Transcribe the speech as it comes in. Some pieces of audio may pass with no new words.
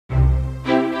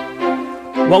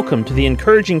Welcome to the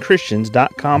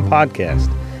EncouragingChristians.com podcast.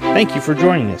 Thank you for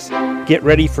joining us. Get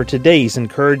ready for today's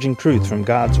encouraging truth from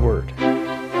God's Word.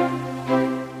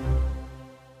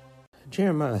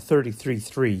 Jeremiah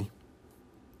 33:3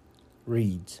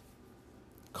 reads,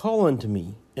 "Call unto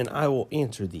me, and I will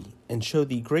answer thee, and show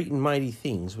thee great and mighty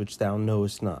things which thou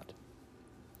knowest not."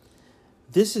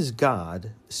 This is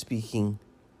God speaking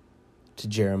to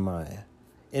Jeremiah.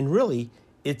 And really,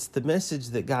 it's the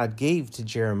message that God gave to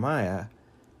Jeremiah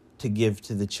to give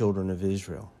to the children of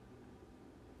Israel.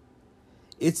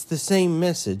 It's the same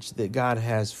message that God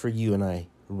has for you and I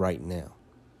right now.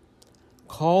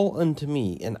 Call unto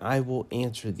me, and I will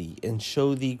answer thee, and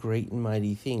show thee great and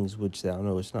mighty things which thou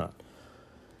knowest not.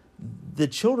 The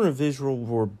children of Israel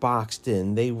were boxed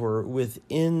in. They were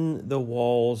within the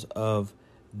walls of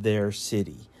their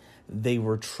city. They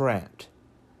were trapped.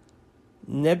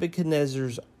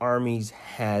 Nebuchadnezzar's armies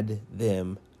had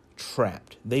them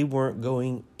trapped. They weren't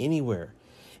going anywhere.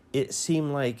 It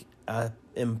seemed like an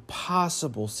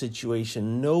impossible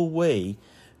situation. No way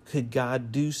could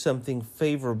God do something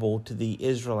favorable to the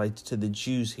Israelites, to the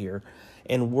Jews here,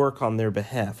 and work on their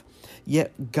behalf.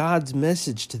 Yet God's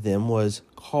message to them was,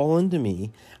 call unto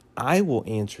me, I will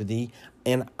answer thee,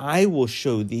 and I will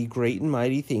show thee great and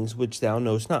mighty things which thou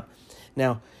knowest not.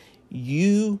 Now,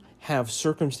 you have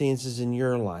circumstances in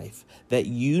your life that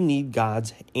you need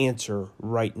God's answer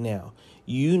right now.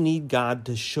 You need God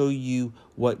to show you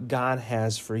what God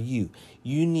has for you.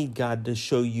 You need God to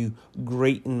show you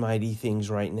great and mighty things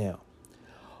right now.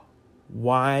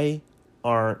 Why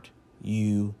aren't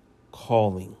you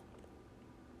calling?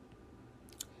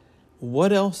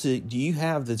 What else do you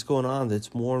have that's going on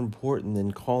that's more important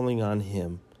than calling on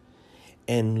Him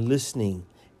and listening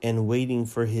and waiting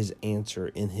for His answer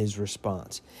in His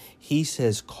response? He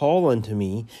says, call unto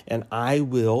me, and I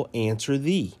will answer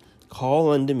thee.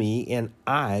 Call unto me, and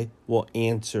I will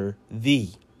answer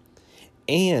thee,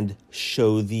 and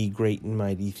show thee great and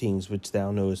mighty things which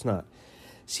thou knowest not.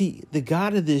 See, the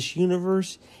God of this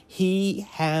universe, He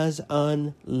has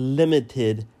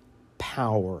unlimited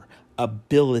power,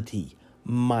 ability,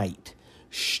 might,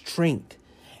 strength.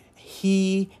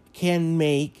 He can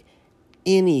make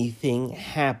anything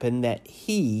happen that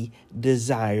He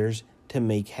desires to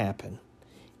make happen.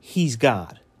 He's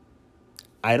God.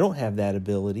 I don't have that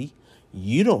ability.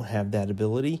 You don't have that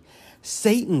ability.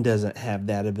 Satan doesn't have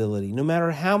that ability. No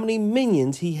matter how many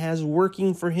minions he has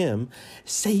working for him,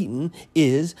 Satan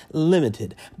is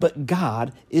limited. But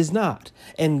God is not.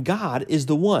 And God is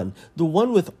the one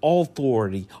with all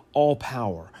authority, all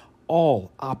power,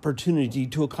 all opportunity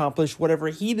to accomplish whatever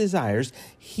He desires.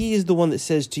 He is the one that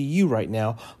says to you right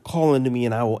now, call unto me,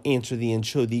 and I will answer thee and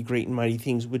show thee great and mighty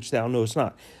things which thou knowest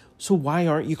not. So why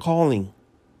aren't you calling?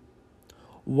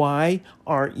 Why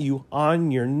aren't you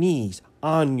on your knees,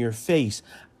 on your face?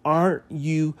 Aren't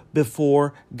you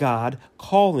before God,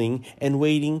 calling and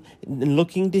waiting and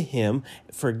looking to Him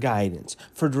for guidance,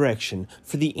 for direction,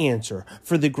 for the answer,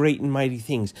 for the great and mighty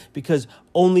things? Because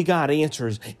only God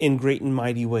answers in great and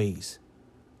mighty ways.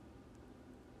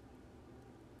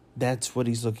 That's what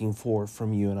He's looking for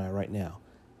from you and I right now.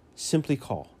 Simply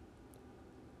call.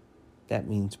 That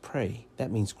means pray.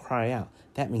 That means cry out.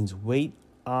 That means wait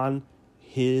on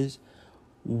His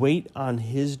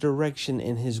direction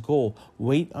and His goal.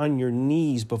 Wait on your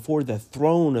knees before the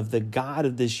throne of the God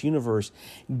of this universe.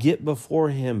 Get before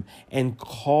Him and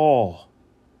call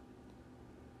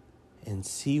and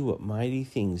see what mighty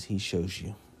things He shows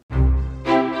you.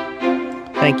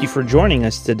 Thank you for joining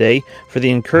us today for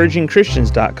the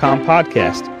EncouragingChristians.com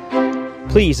podcast.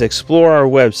 Please explore our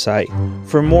website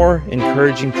for more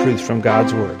encouraging truths from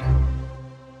God's Word.